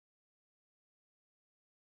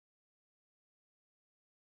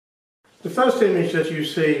The first image that you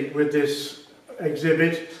see with this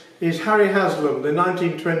exhibit is Harry Haslam, the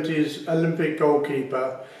 1920s Olympic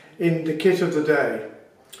goalkeeper, in the kit of the day.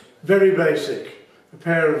 Very basic. A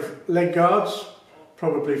pair of leg guards,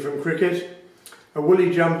 probably from cricket, a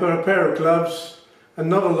woolly jumper, a pair of gloves, and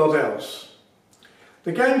not a lot else.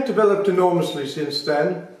 The game developed enormously since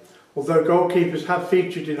then, although goalkeepers have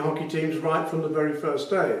featured in hockey teams right from the very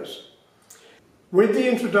first days. With the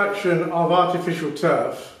introduction of artificial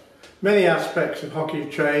turf, many aspects of hockey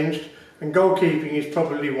have changed, and goalkeeping is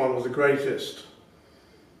probably one of the greatest.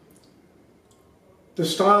 The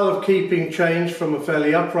style of keeping changed from a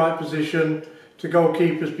fairly upright position to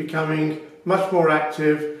goalkeepers becoming much more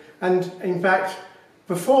active and, in fact,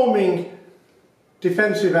 performing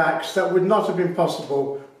defensive acts that would not have been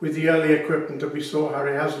possible with the early equipment that we saw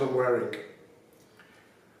Harry Haslam wearing.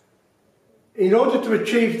 In order to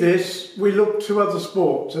achieve this, we looked to other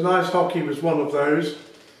sports, and ice hockey was one of those.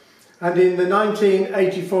 And in the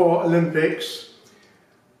 1984 Olympics,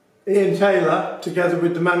 Ian Taylor, together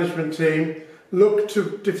with the management team, looked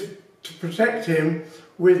to protect him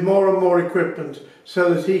with more and more equipment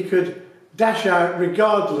so that he could dash out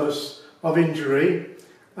regardless of injury,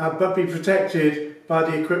 but be protected by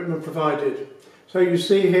the equipment provided. So you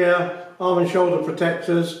see here arm and shoulder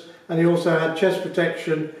protectors, and he also had chest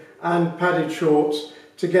protection and padded shorts,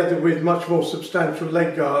 together with much more substantial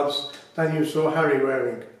leg guards than you saw Harry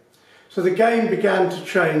wearing. So the game began to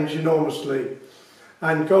change enormously,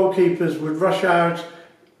 and goalkeepers would rush out,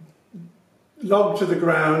 log to the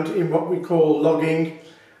ground in what we call logging,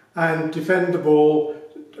 and defend the ball,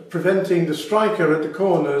 preventing the striker at the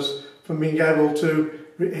corners from being able to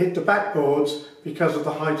hit the backboards because of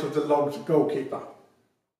the height of the logged goalkeeper.